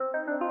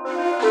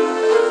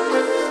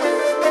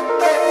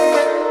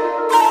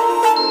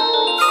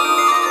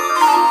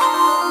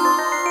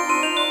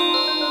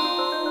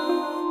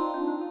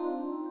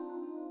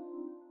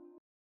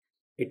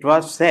It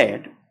was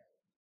said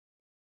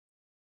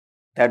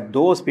that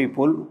those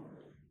people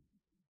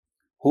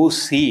who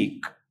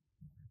seek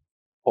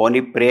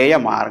only Preya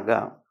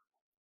Marga,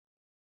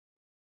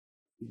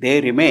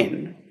 they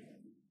remain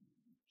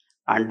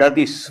under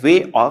the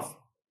sway of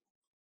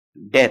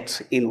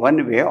death in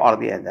one way or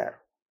the other.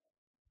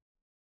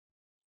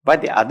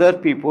 But the other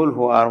people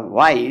who are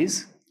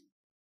wise,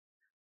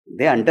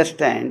 they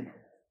understand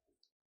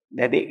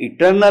that the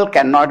eternal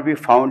cannot be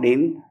found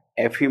in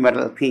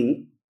ephemeral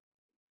thing,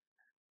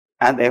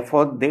 and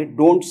therefore they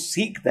don't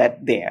seek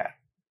that there.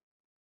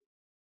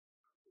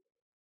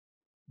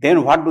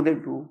 Then what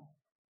do?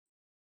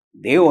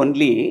 They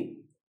only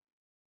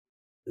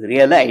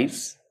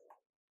realize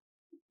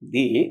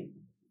the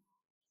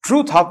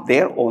truth of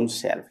their own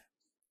self.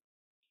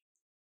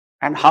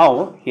 And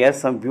how? Here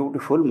some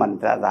beautiful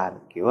mantras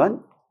are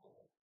given.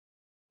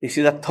 This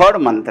is the third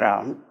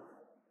mantra.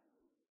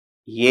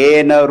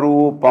 Yena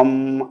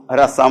rupam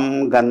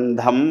rasam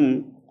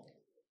gandham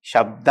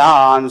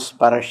shabdan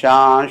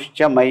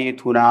sparshanscha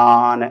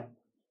maithunan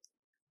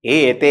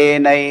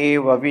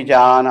etenaiva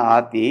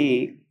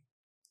vijanati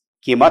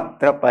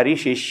kimatra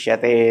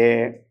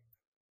parishishyate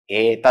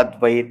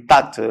etadvai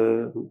tat.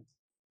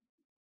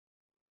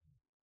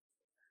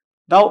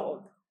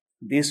 Now,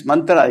 this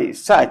mantra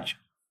is such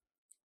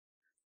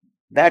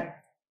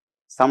that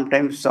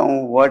sometimes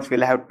some words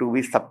will have to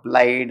be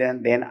supplied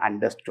and then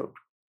understood.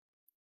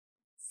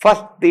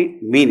 First, the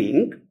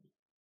meaning,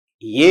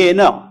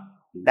 yena,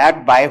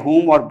 that by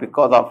whom or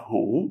because of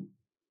whom,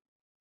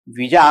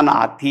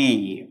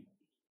 vijanati,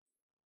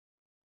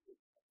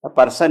 a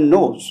person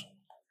knows.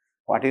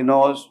 What he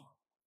knows?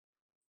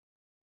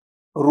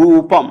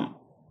 Rupam,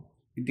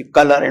 the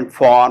color and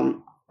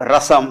form,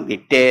 rasam, the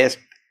taste,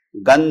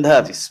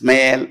 gandha, the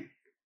smell,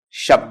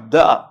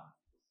 shabda,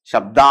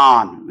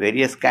 shabdan,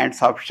 various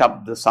kinds of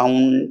shabda,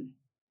 sound,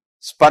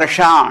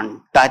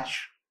 sparshan,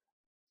 touch,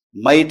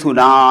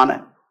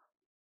 maithunan,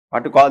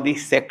 what you call the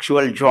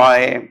sexual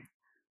joy.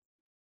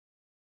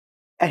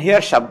 And here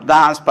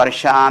shabdan,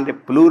 sparshan, the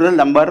plural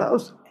number,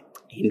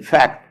 in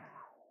fact,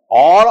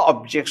 all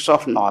objects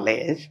of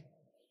knowledge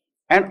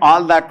and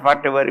all that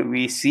whatever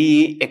we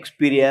see,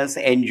 experience,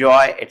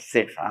 enjoy,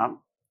 etc.,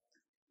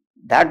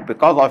 that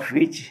because of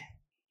which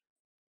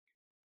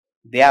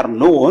they are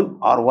known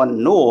or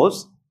one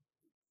knows,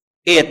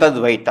 etad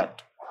vaitat,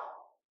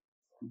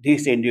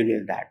 this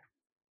individual that.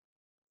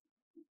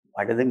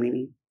 What is the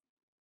meaning?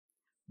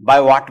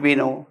 By what we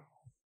know?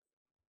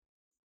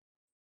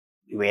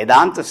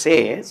 Vedanta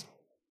says,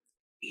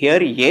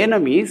 here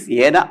yena means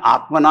yena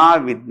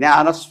atmana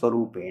vijnana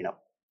swarupena.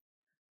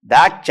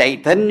 That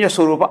Chaitanya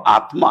Swarupa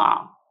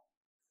Atma,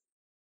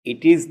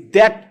 it is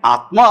that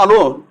Atma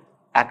alone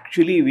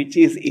actually which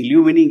is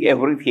illumining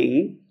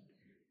everything,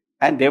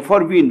 and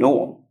therefore we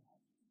know.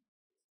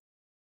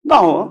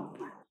 Now,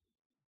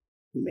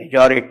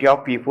 majority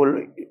of people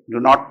do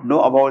not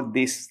know about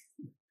this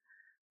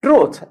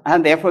truth,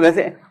 and therefore they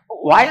say,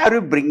 why are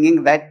you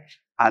bringing that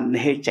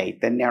Anhe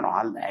Chaitanya and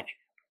all that?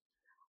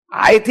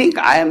 I think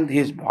I am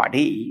this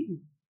body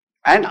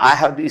and I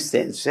have these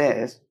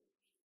senses,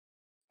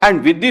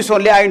 and with this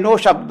only I know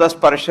Shabda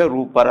Sparsha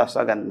Rupa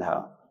Rasa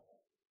Gandha.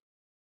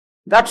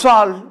 That's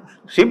all.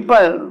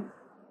 Simple.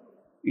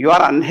 You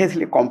are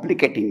unhastily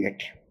complicating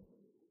it.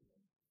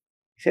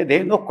 Say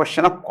there is no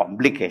question of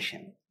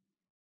complication.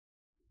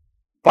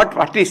 But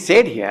what is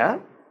said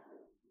here,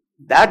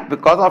 that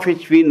because of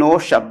which we know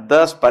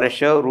Shabda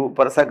Sparsha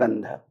Rupa Rasa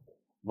Gandha.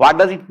 What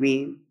does it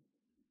mean?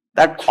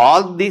 That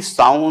all these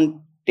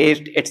sound,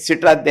 taste,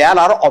 etc., they all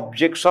are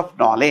objects of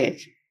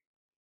knowledge.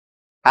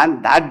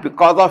 And that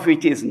because of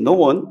which is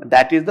known,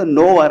 that is the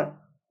knower.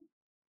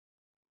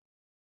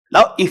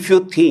 Now, if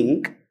you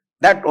think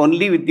that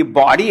only with the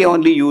body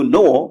only you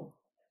know,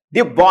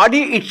 the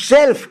body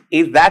itself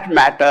is that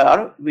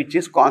matter which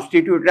is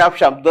constituted of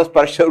Shabda,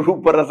 Sparsha,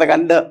 Rupa, Rasa,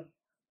 Gandha.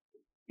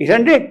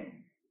 Isn't it?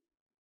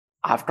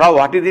 After all,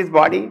 what is this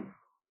body?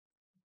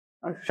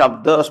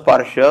 Shabda,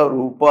 Sparsha,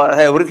 Rupa,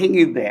 everything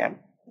is there.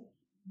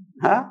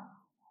 Huh?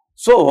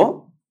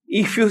 So,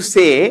 if you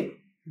say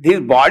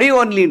this body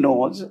only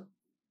knows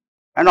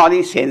and all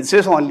these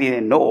senses only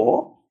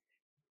know,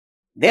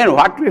 then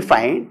what we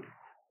find?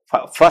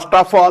 First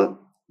of all,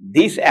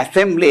 this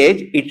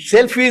assemblage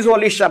itself is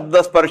only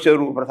Shabda, Sparsha,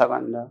 Rupa, Rasa,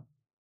 Gandha.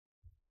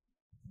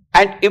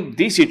 And if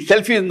this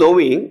itself is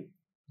knowing,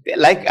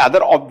 like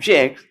other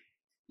objects,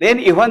 then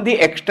even the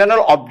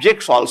external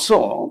objects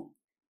also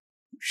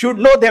should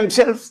know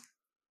themselves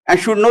and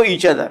should know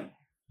each other.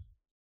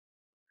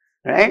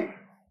 Right?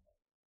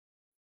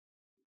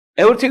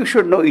 Everything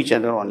should know each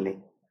other only.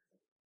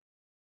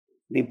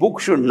 The book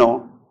should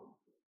know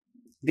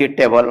the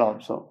table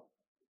also.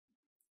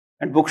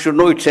 And book should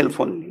know itself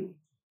only.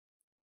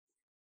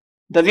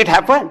 Does it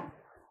happen?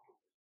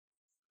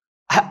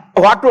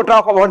 What to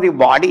talk about the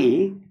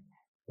body,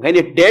 when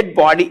a dead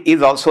body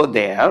is also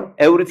there,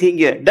 everything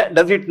here,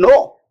 does it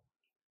know?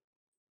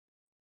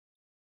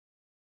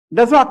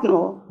 Does not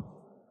know.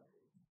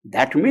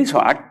 That means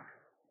what?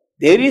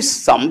 There is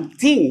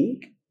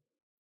something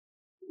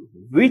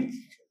which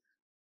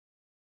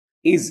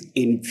is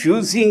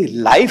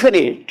infusing life in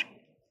it.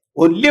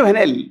 Only when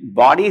a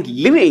body is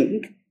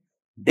living,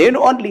 then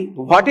only.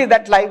 What is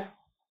that life?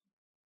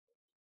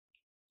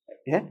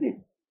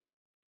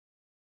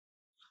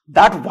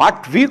 That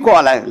what we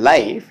call as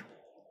life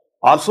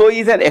also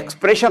is an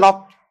expression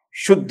of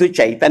Shuddha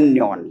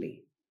Chaitanya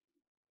only.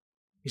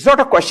 It's not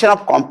a question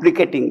of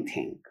complicating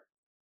things.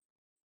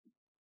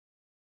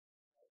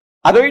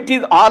 Although it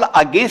is all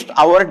against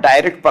our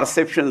direct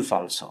perceptions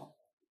also.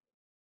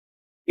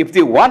 If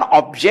the one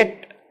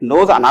object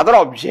knows another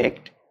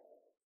object,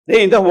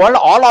 then in the world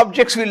all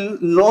objects will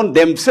know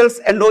themselves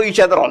and know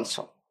each other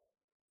also.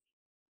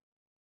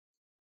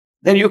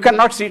 Then you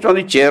cannot sit on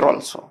the chair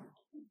also.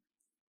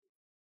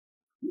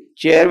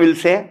 Chair will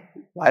say,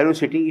 why are you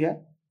sitting here?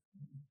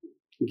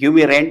 Give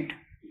me rent.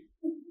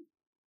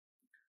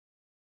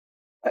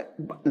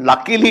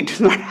 Luckily it is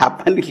not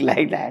happening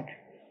like that.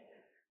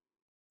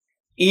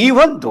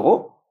 Even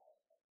though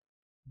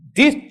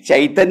this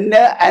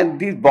Chaitanya and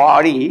this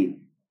body,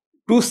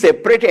 two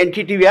separate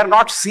entities, we are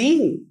not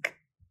seeing.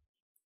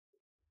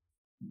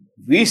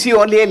 We see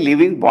only a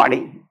living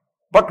body.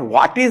 But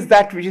what is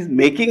that which is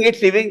making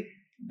it living?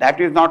 That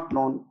is not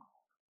known.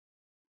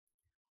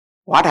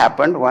 What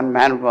happened? One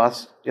man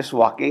was just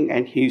walking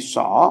and he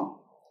saw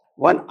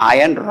one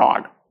iron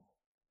rod.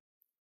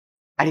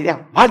 And he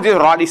said, what this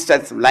rod is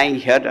just lying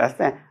here?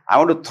 I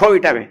want to throw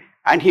it away.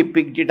 And he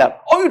picked it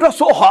up. Oh, it was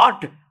so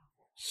hot.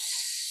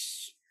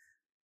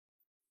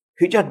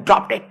 He just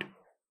dropped it.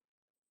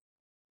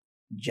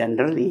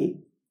 Generally,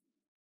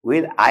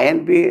 will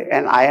iron be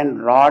an iron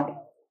rod,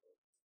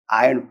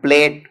 iron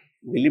plate?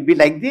 Will it be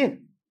like this?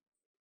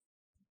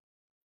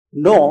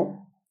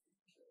 No.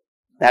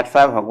 That's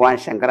why Bhagavan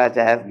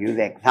Shankaracharya gives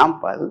the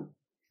example,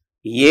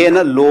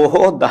 Yena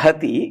loho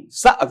dahati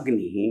sa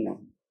agnihi.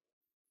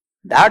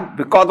 That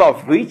because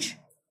of which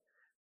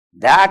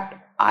that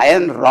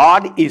iron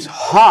rod is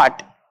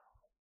hot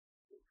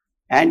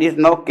and is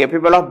now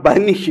capable of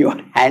burning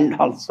your hand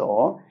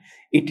also.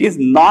 It is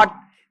not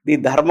the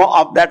dharma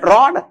of that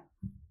rod.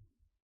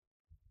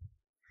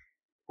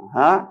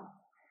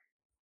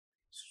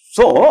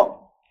 So,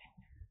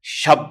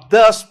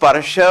 Shabda,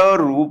 Sparsha,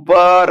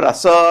 Rupa,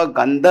 Rasa,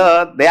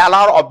 Gandha, they all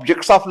are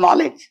objects of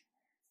knowledge.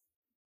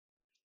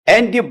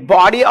 And the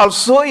body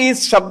also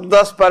is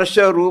Shabda,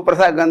 Sparsha, Rupa,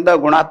 Rasa, Gandha,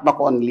 Gunatmak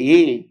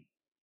only.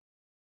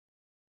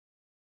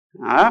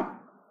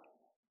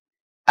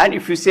 And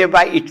if you say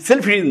by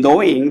itself it is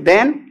knowing,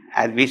 then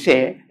as we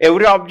say,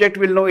 every object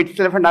will know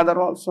itself and other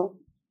also.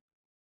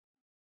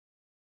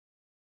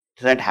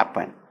 It doesn't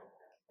happen.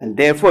 And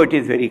therefore it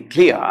is very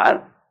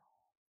clear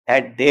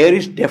that there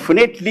is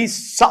definitely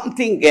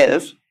something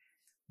else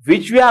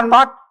which we are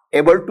not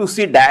able to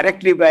see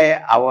directly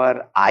by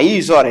our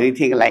eyes or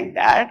anything like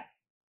that.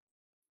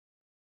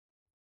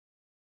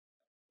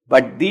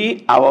 But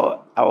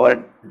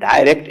our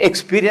direct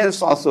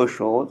experience also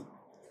shows,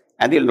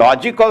 and the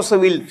logic also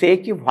will say,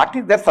 what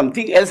is that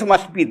something else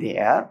must be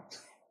there.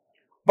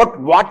 But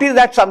what is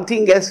that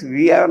something else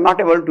we are not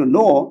able to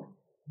know?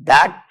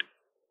 That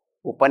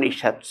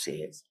Upanishad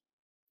says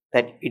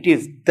that it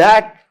is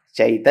that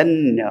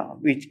Chaitanya,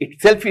 which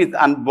itself is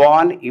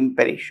unborn,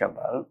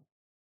 imperishable.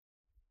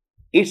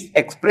 Its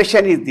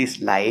expression is this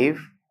life,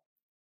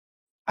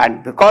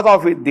 and because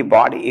of it the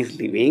body is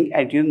living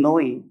and you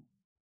knowing.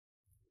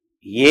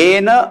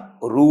 Yena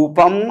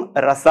rupam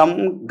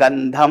rasam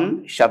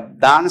gandham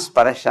shabdan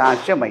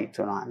sparashansya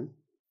maithunan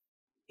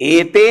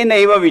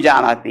etenaiva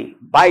vijanati.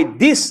 By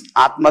this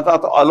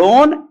Atmatat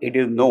alone it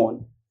is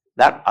known.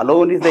 That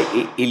alone is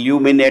the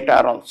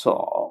illuminator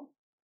also.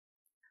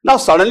 Now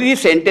suddenly the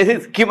sentence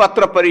is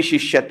kimatra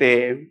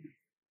parishishyate.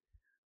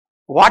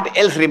 What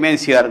else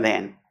remains here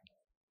then?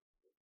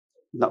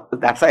 No,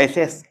 that's why I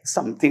say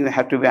something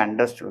have to be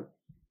understood.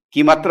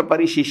 Kimatra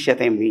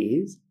parishishyate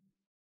means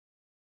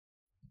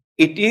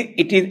it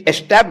is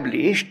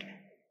established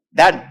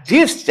that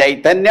this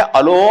Chaitanya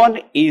alone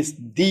is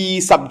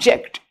the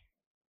subject.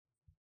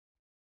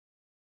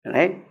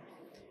 Right?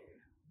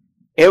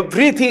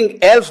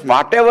 Everything else,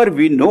 whatever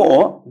we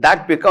know,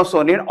 that becomes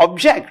only an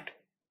object.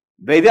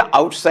 Whether the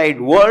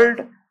outside world,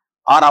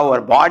 or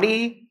our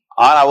body,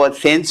 or our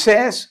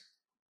senses,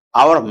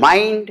 our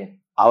mind,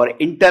 our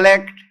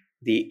intellect,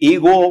 the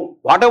ego,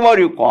 whatever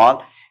you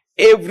call,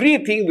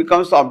 everything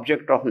becomes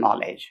object of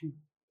knowledge.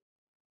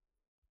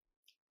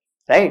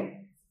 Right?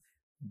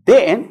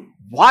 Then,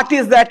 what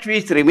is that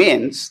which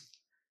remains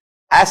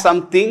as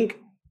something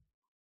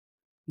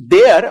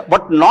there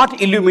but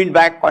not illumined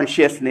by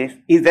consciousness?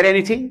 Is there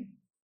anything?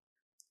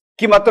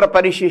 Kimatra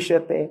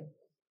parishishyate.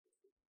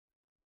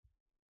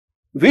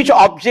 Which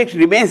object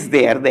remains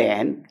there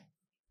then,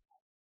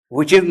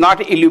 which is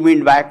not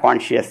illumined by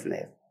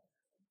consciousness?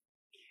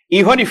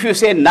 Even if you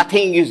say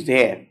nothing is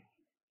there,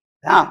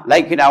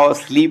 like in our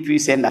sleep we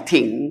say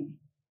nothing,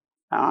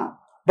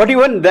 but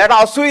even that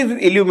also is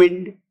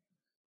illumined.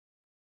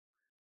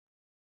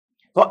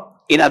 So,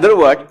 in other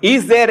words,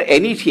 is there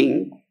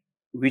anything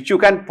which you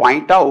can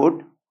point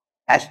out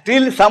as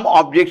still some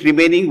object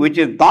remaining which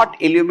is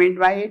not illumined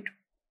by it?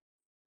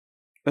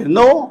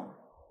 No.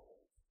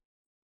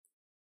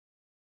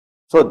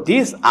 So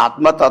this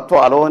Atma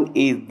Tattva alone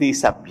is the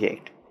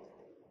subject.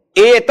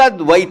 Etad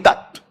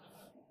Vaitat.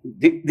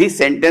 This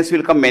sentence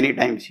will come many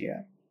times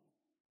here.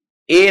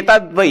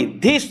 Etad Vai.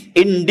 This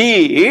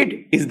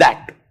indeed is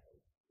that.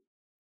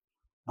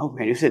 Now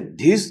when you say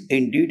this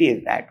indeed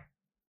is that,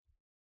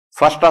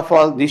 first of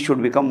all, this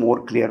should become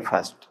more clear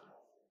first.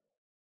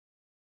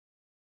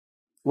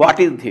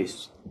 What is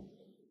this?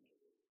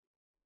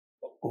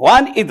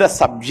 One is the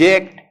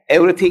subject,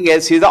 everything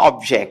else is the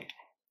object.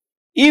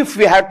 If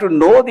we have to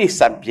know the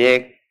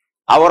subject,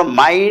 our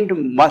mind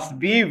must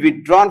be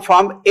withdrawn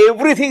from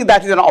everything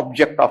that is an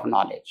object of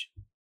knowledge.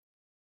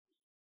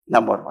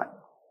 Number one.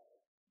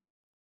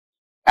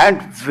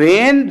 And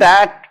when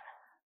that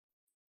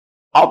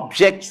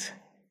object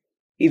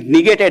is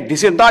negated,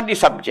 this is not the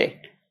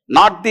subject,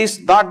 not this,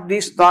 not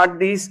this, not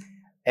this,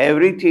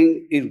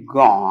 everything is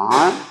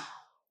gone,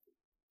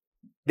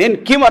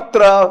 then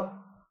kimatra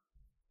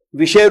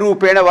vishaya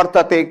rupena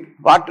vartate,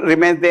 what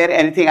remains there?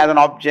 Anything as an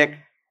object?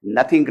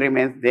 Nothing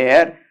remains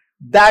there.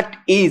 That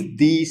is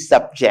the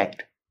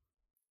subject.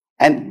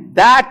 And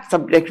that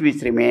subject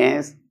which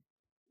remains,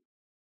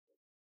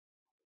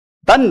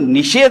 tan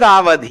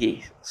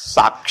nishedavadhi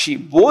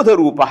sakshi bodha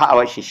rupa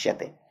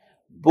avashishyate.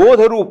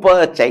 Bodha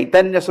rupa,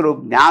 chaitanya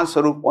sarup, jnana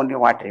sarup, only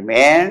what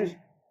remains,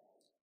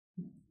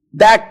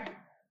 that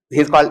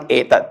is called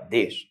etad,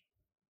 this.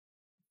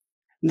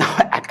 Now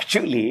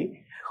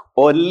actually,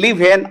 only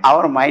when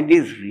our mind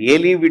is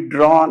really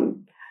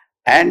withdrawn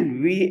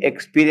and we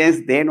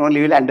experience, then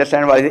only we will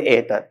understand what is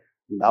etad.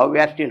 Now we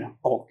are still,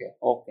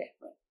 okay.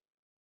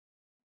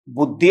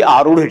 Buddhi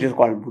Arudha, it is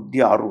called Buddhi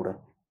Arudha.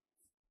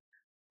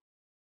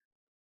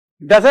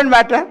 Doesn't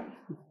matter.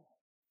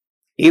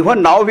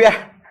 Even now we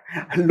are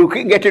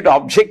looking at it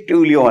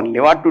objectively only,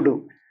 what to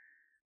do?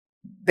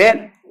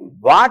 Then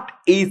what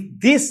is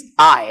this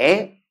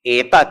I,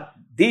 etat,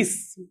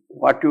 this,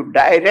 what you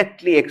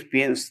directly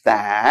experience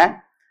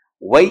that,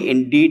 why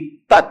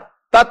indeed tat.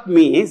 Tat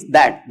means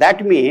that.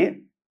 That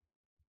means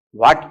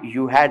what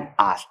you had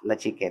asked,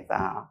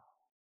 Nachiketa.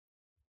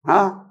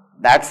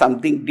 That's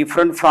something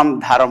different from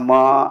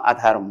dharma,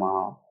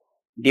 adharma,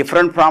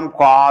 different from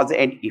cause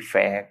and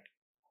effect,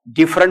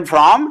 different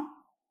from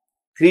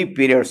 3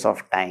 periods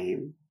of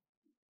time.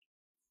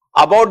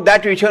 About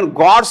that which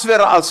gods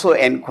were also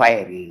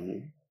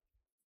inquiring,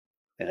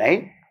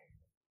 right?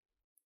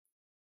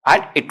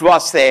 And it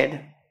was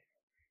said,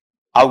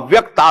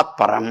 avyaktat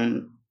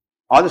param.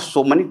 All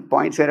so many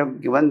points are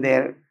given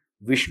there.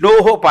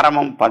 Vishnoho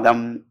paramam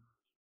padam.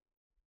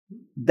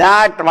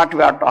 That what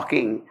we are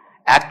talking,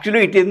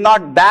 actually it is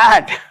not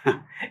that.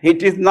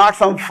 It is not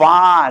some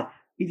far.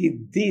 It is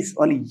this,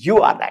 only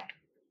you are that.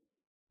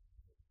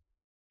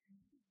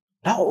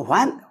 Now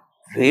one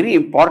very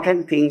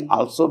important thing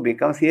also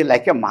becomes here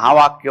like a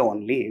Mahavakya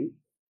only.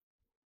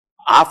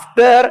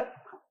 After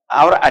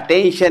our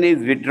attention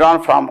is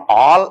withdrawn from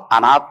all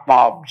anatma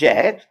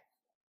objects,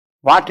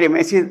 what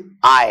remains is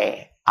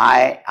I.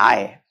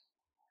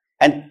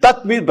 And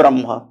tat means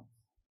Brahma.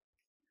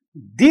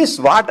 This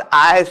what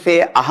I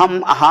say,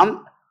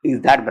 aham,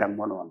 is that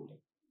Brahman only.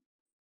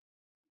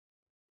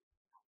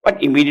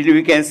 But immediately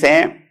we can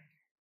say,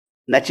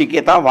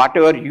 Nachiketa,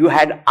 whatever you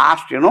had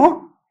asked,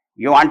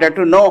 you wanted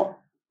to know,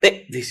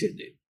 this is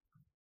it.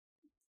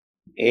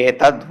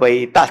 Etad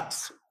vai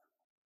tat.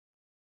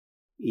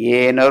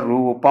 Yena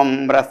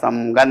rupam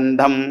rasam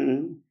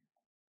gandham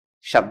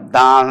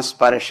shabdan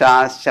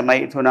sparshas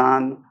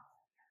maithunan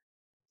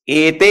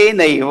ete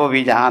naiva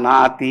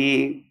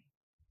vijanati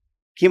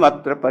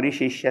kimatra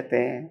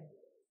parishishyate.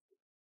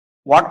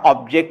 What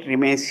object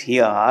remains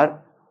here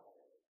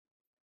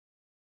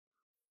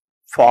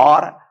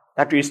for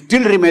that which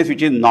still remains,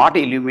 which is not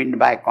illumined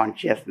by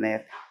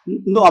consciousness?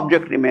 No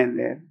object remains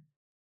there.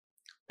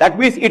 That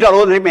means it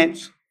alone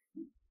remains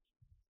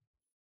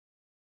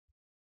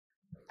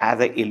as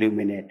an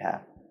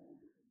illuminator.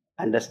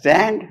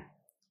 Understand?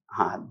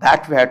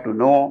 That we have to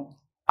know.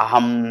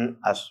 Aham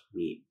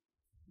asmi.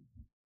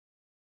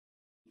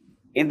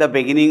 In the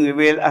beginning, we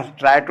will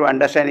try to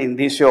understand in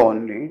this way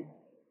only.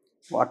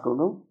 What to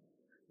do?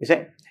 We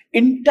say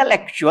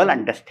intellectual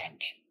understanding.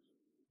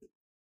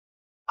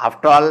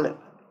 After all,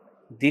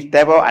 this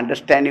type of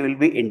understanding will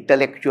be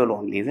intellectual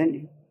only, isn't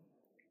it?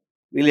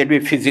 Will it be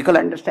physical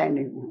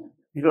understanding?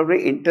 It will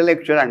be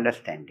intellectual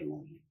understanding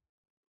only.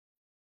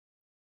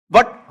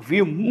 But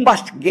we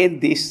must gain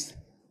this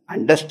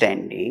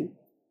understanding,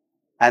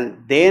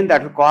 and then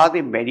that will cause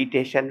the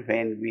meditation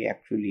when we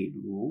actually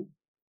do.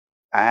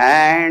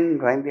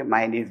 And when the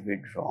mind is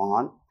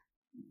withdrawn,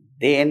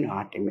 then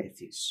what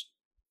emerges?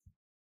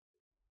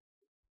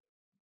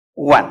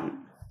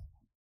 One.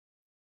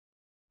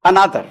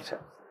 Another.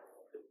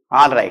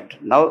 All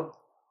right. Now,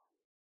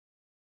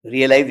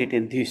 realize it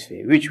in this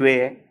way. Which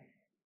way?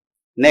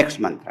 Next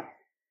mantra.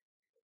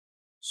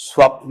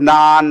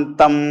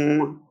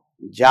 Swapnantam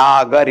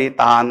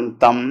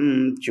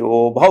jagaritantam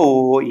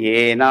chobhau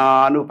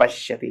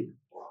yenanupashyati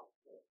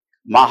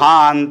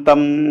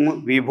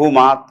Mahantam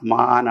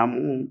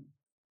vibhumatmanam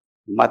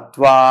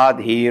matva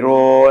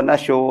dhiro na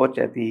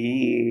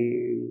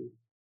shochati.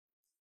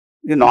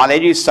 The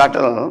knowledge is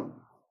subtle.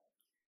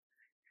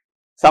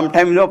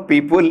 Sometimes,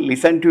 people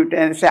listen to it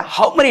and say,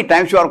 how many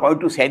times you are going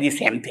to say the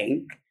same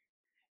thing?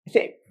 I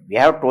say, we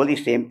have told the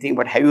same thing,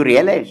 but have you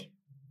realized?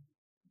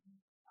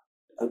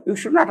 You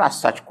should not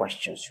ask such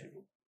questions.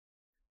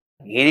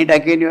 Again and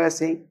again you are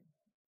saying,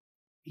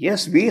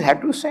 yes, we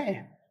have to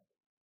say.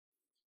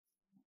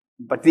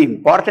 But the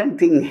important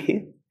thing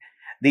is,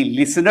 the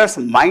listener's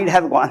mind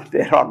has gone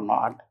there or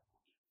not.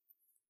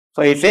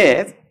 So he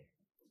says,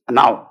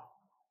 now,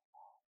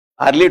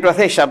 earlier it was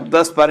a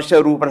Shabda,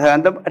 Sparsha, Rupa,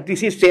 Rasagandha, but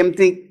this is same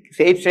thing,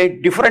 say it's a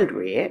different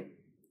way.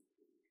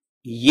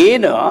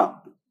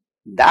 Yena,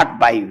 that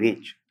by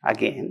which,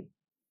 again,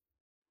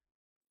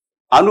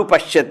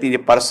 Anupashyati, the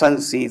person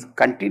sees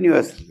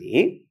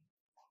continuously,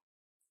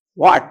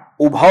 what?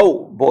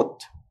 Ubhau,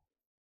 both.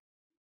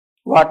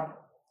 What?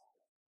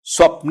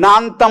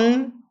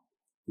 Swapnantam,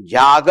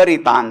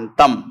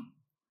 Jagaritantam.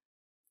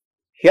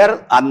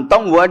 Here,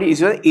 antam word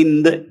is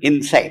in the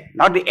inside,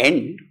 not the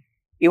end.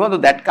 Even though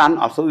that can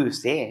also you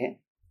say,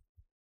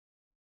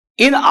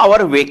 in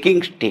our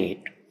waking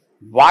state,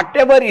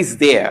 whatever is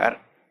there,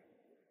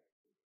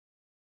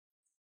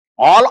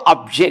 all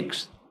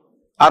objects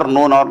are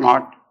known or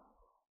not.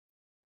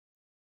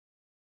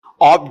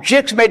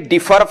 Objects may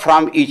differ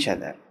from each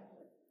other.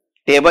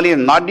 Table is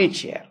not the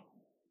chair,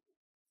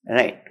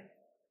 right?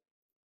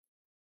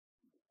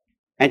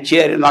 And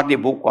chair is not the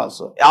book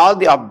also. All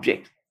the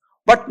objects.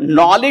 But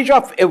knowledge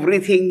of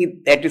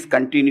everything that is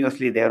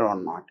continuously there or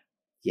not.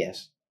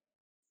 Yes.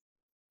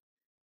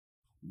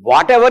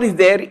 Whatever is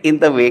there in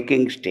the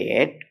waking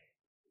state,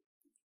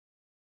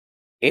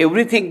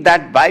 everything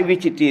that by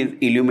which it is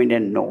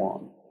illuminated and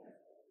known.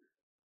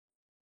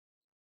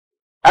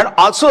 And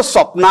also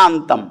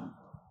Swapnantam.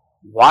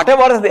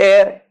 Whatever is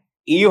there,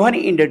 even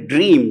in the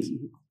dreams,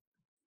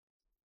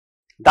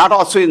 that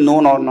also is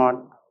known or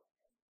not?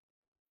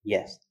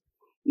 Yes.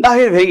 Now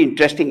here is a very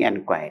interesting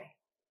inquiry.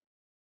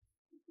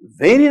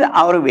 When in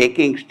our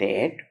waking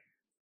state,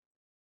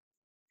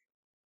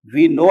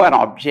 we know an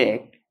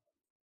object,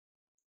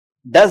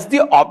 does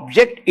the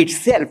object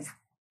itself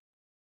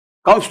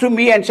comes to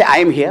me and say, I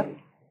am here?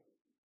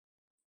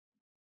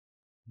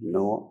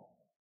 No.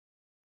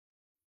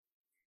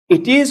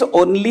 It is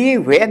only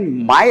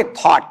when my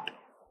thought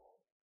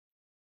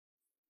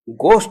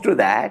goes to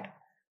that,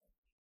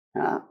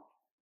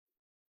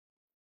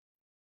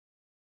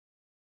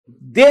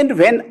 then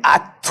when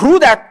through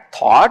that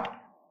thought,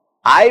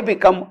 I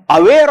become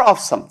aware of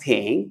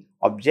something,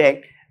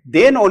 object,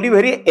 then only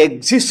very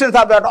existence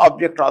of that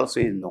object also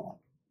is known.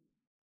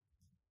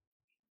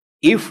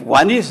 If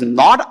one is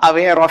not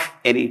aware of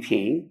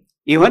anything,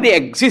 even the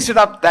existence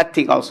of that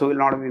thing also will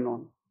not be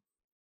known.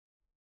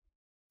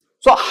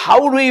 So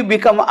how do we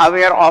become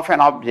aware of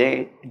an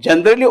object?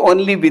 Generally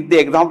only with the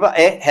example,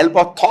 help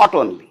of thought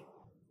only.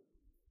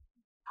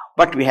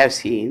 But we have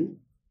seen,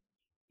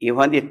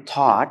 even the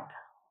thought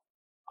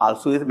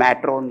also is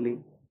matter only.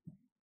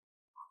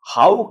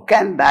 How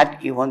can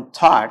that even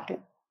thought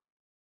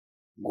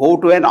go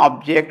to an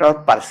object or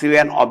perceive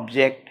an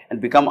object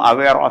and become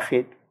aware of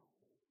it?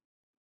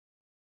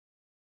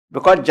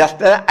 Because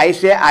just as I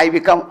say I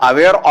become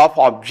aware of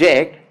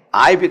object,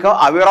 I become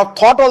aware of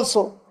thought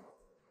also.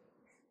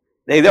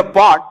 There is a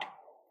pot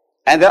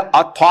and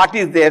a thought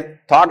is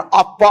there, thought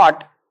of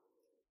pot.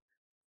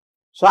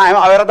 So I am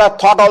aware of the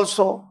thought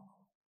also.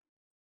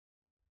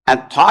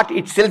 And thought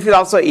itself is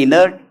also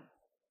inert.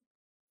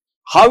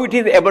 How it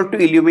is able to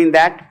illumine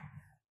that?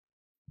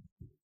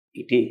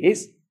 It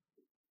is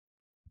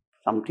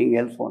something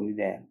else only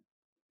there.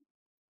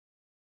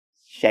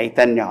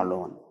 Chaitanya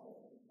alone.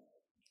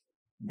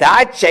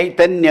 That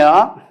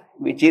Chaitanya,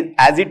 which is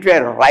as it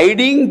were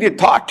riding the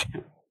thought,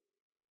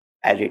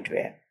 as it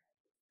were.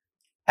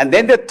 And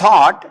then the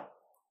thought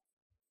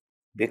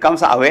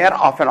becomes aware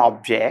of an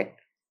object,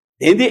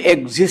 then the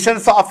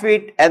existence of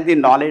it and the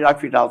knowledge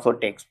of it also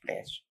takes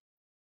place.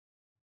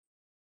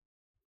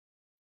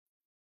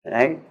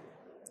 Right?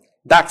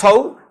 That's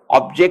how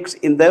objects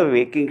in the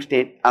waking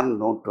state are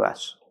known to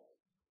us.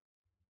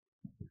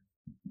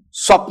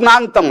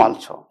 Swapnantam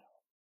also.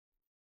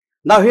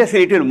 Now here's a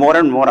little more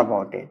and more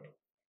about it.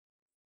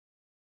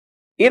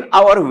 In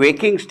our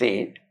waking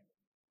state,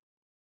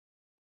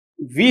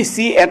 we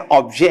see an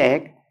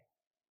object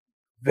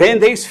when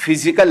there is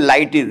physical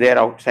light is there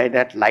outside,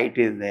 that light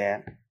is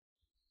there.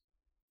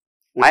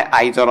 My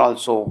eyes are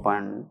also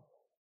open.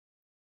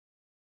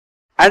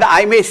 And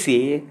I may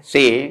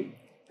say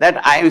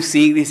that I am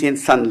seeing this in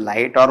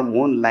sunlight or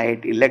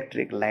moonlight,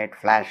 electric light,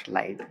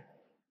 flashlight.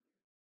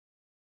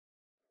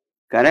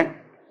 Correct?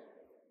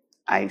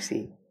 I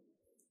see.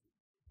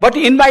 But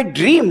in my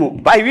dream,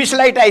 by which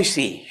light I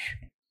see?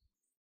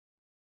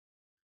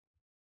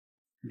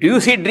 Do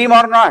you see dream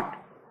or not?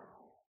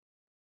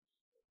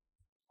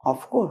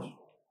 Of course.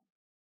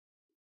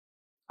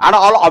 And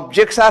all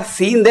objects are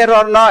seen there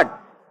or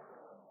not?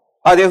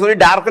 Or there is only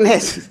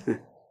darkness?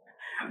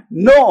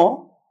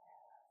 No.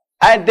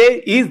 And there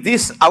is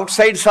this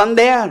outside sun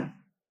there.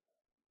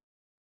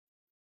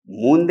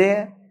 Moon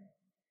there?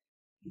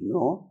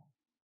 No.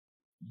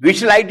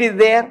 Which light is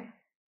there?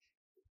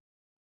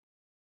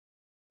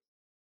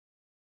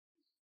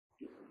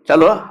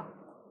 Chalo,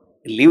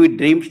 live in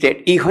dream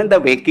state. Even the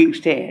waking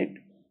state,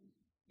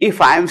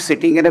 if I am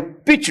sitting in a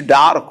pitch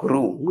dark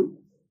room,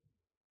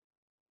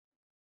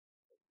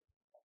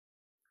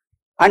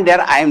 and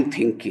there I am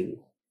thinking,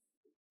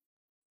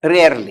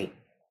 rarely.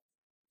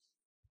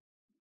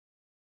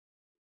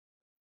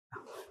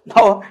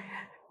 Now,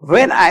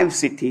 when I am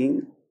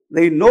sitting,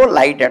 there is no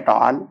light at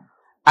all,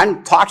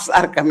 and thoughts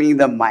are coming in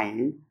the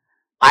mind.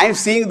 I am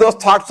seeing those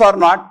thoughts or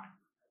not.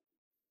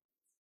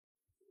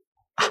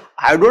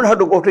 I don't have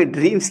to go to a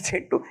dream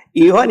state to,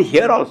 even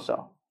here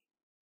also.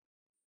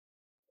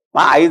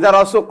 My eyes are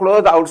also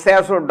closed, outside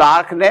also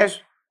darkness,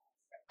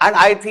 and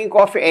I think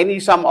of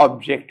some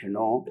object, and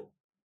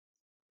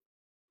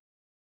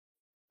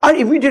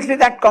immediately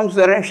that comes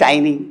there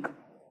shining.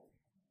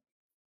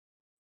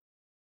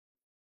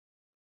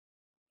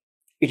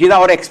 It is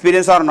our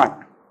experience or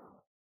not?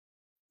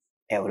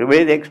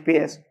 Everybody's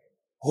experience.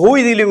 Who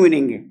is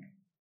illuminating it?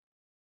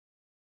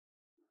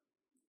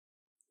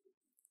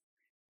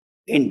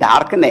 In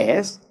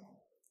darkness,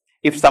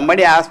 if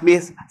somebody asks me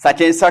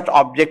such and such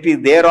object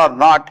is there or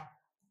not,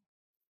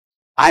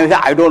 I say,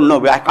 I don't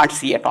know, I can't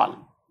see at all.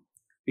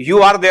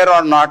 You are there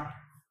or not?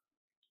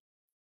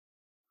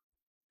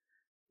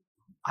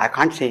 I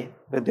can't say,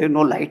 but there is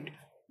no light.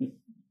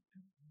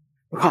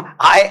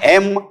 I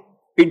am,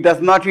 it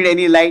does not need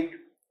any light.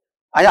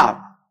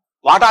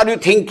 What are you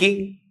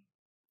thinking?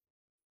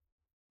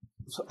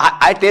 So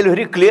I tell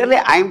very clearly,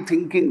 I am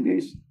thinking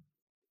this.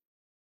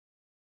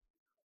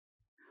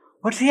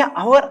 But see,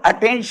 our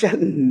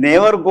attention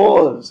never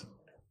goes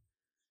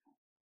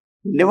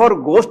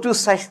to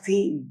such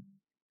thing.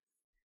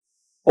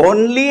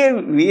 Only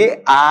we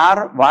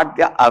are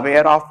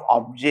aware of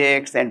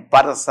objects and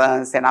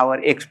persons and our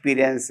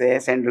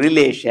experiences and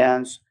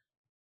relations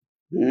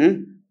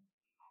and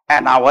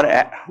our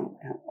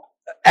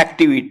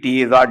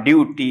activities or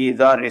duties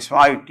or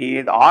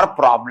responsibilities or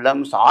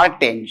problems or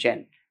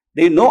tension.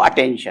 There is no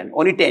attention,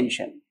 only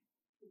tension.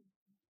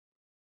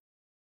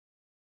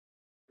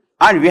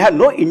 And we have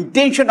no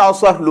intention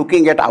also of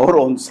looking at our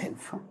own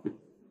self.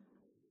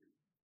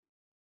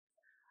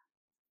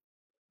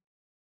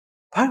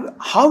 But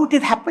how it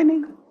is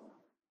happening?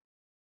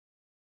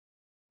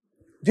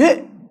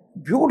 The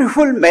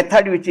beautiful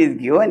method which is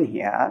given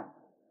here,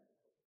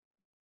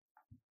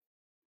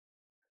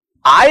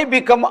 I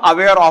become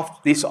aware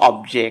of this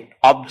object.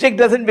 Object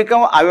doesn't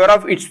become aware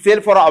of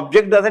itself, or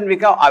object doesn't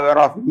become aware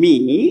of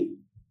me.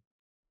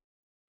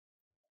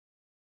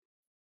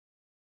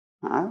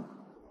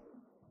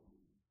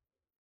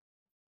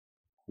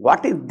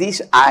 What is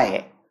this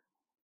I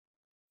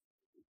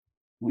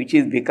which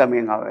is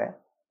becoming aware?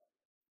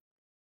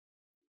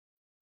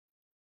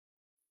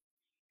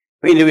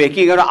 When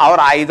waking up, our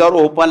eyes are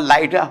open,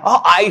 light.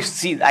 Oh, I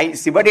see.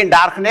 But in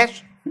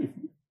darkness,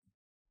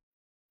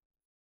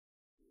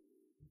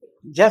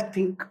 just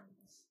think.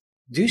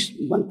 This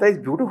mantra is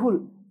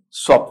beautiful.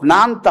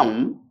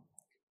 Swapnantam,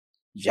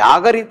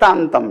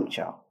 Jagaritantam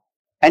cha.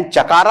 And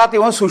Chakarat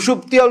even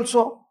Sushupti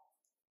also.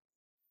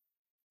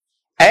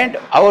 And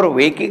our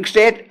waking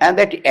state, and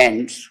that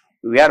ends.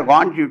 We are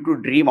gone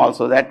to dream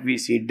also, that we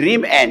see.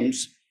 Dream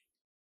ends,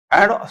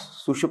 and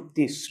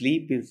Sushupti,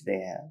 sleep is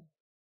there.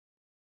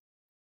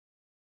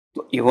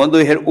 So even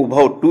though here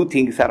Ubhav, two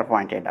things are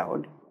pointed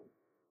out.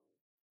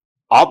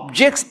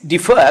 Objects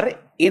differ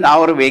in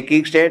our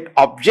waking state,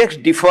 objects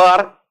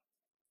differ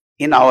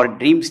in our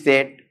dream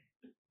state.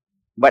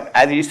 But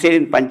as we say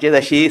in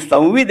Panchadashi,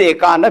 Samvid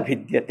ekana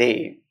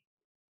bhidyate.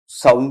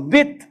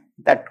 Samvid,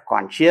 that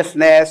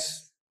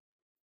consciousness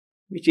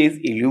which is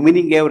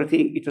illuminating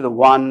everything, it is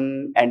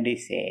one and the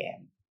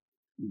same.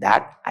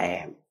 That I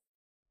am.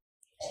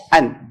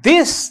 And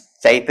this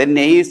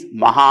Chaitanya is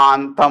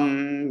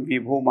Mahantam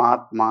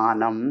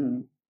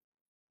Vibhumatmanam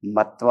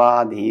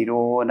Matva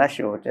Dhiro Na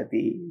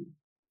Shochati.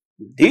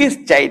 This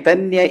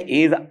Chaitanya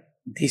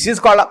this is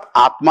called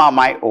Atma,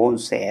 my own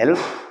self,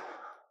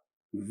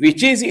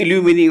 which is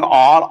illuminating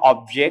all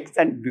objects,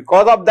 and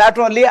because of that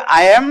only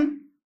I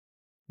am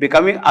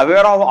becoming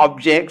aware of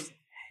objects.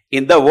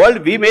 In the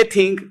world we may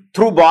think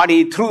through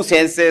body, through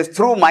senses,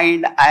 through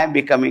mind, I am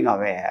becoming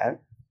aware.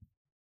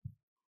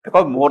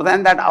 Because more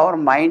than that, our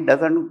mind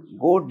doesn't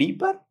go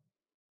deeper.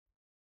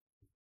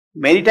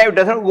 Many times it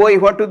doesn't go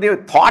even to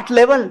the thought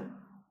level.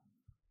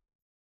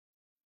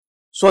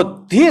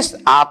 So this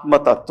Atma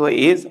Tattva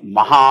is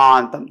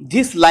Mahantam.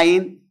 This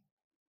line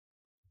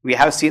we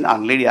have seen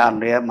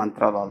earlier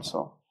mantras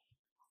also.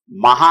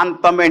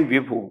 Mahantam and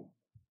Vibhu.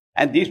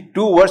 And these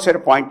two words are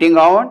pointing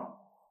out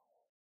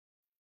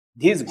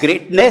this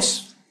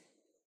greatness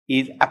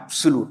is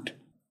absolute.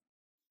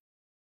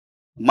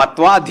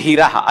 Matva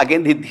Dhira,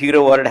 again the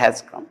Dhira word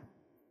has come.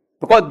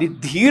 Because the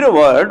Dhira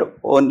word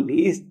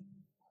only is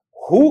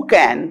who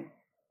can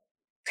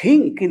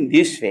think in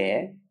this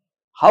way,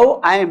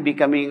 how I am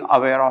becoming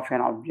aware of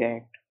an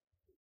object.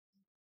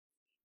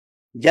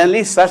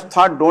 Generally, such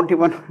thought don't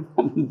even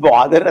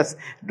bother us,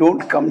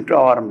 don't come to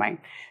our mind.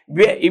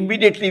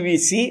 Immediately we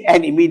see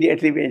and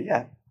immediately we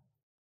are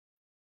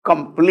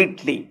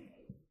completely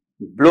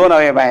blown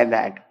away by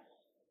that,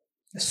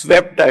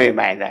 swept away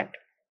by that.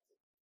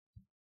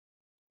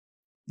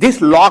 This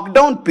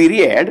lockdown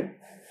period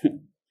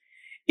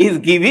is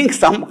giving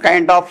some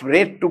kind of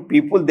rest to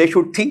people. They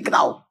should think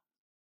now.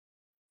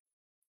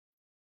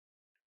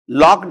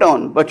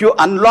 Lockdown, but you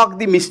unlock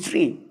the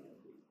mystery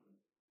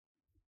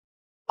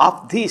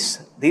of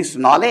this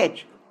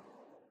knowledge.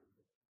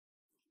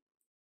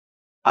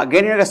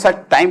 Again,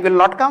 such time will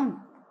not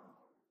come.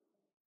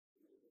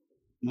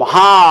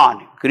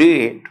 Mahan,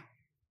 great,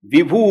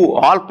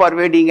 Vibhu,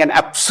 all-pervading and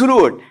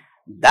absolute,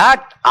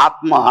 that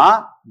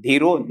Atma,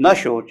 dhiro na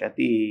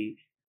shochati.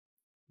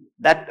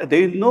 That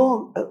there is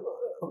no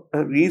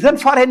reason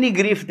for any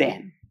grief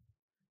then.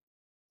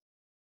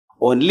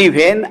 Only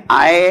when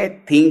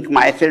I think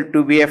myself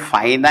to be a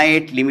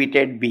finite,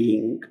 limited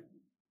being,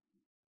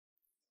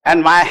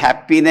 and my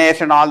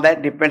happiness and all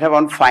that depends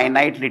upon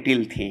finite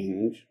little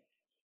things,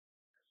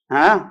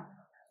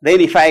 then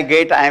if I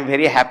get, I am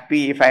very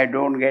happy. If I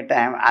don't get,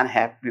 I am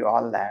unhappy,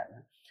 all that.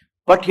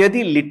 But here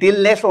the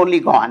littleness only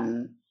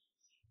gone.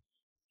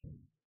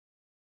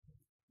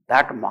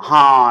 That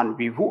Mahan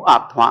Vibhu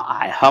Atma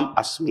Aham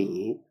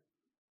Asmi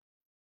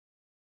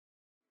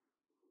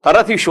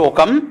Tarati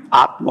Shokam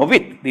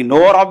Atmavit, the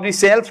knower of the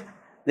self,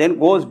 then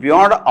goes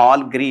beyond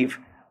all grief,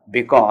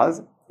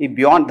 because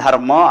beyond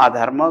dharma,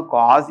 adharma,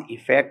 cause,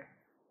 effect,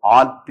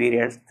 all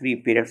periods, 3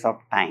 periods of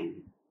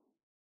time.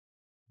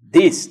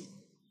 This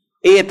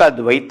etad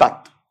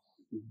vaitat,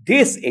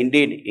 this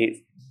indeed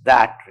is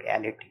that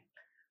reality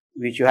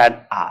which you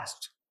had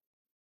asked.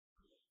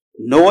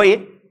 Know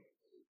it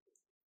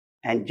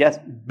and just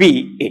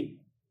be it.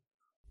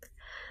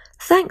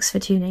 Thanks for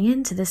tuning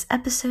in to this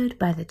episode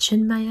by the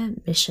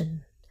Chinmaya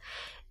Mission.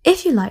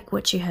 If you like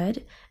what you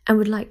heard and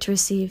would like to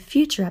receive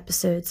future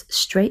episodes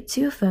straight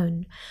to your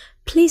phone,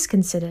 please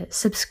consider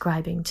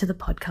subscribing to the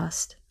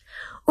podcast.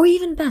 Or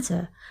even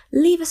better,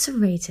 leave us a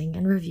rating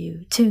and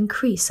review to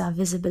increase our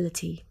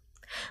visibility.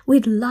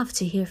 We'd love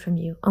to hear from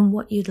you on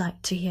what you'd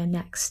like to hear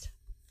next.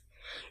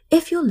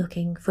 If you're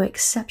looking for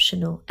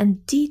exceptional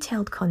and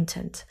detailed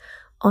content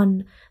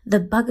on the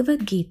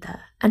Bhagavad Gita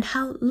and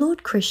how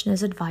Lord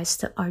Krishna's advice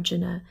to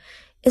Arjuna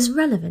is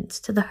relevant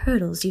to the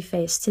hurdles you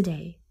face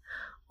today,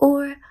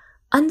 or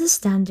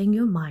understanding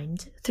your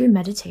mind through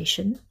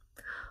meditation,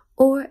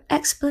 or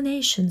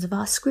explanations of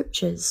our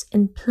scriptures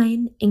in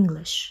plain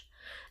English,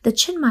 the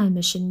Chinmaya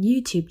Mission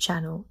YouTube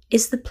channel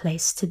is the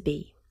place to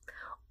be.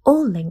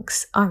 All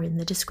links are in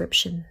the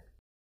description.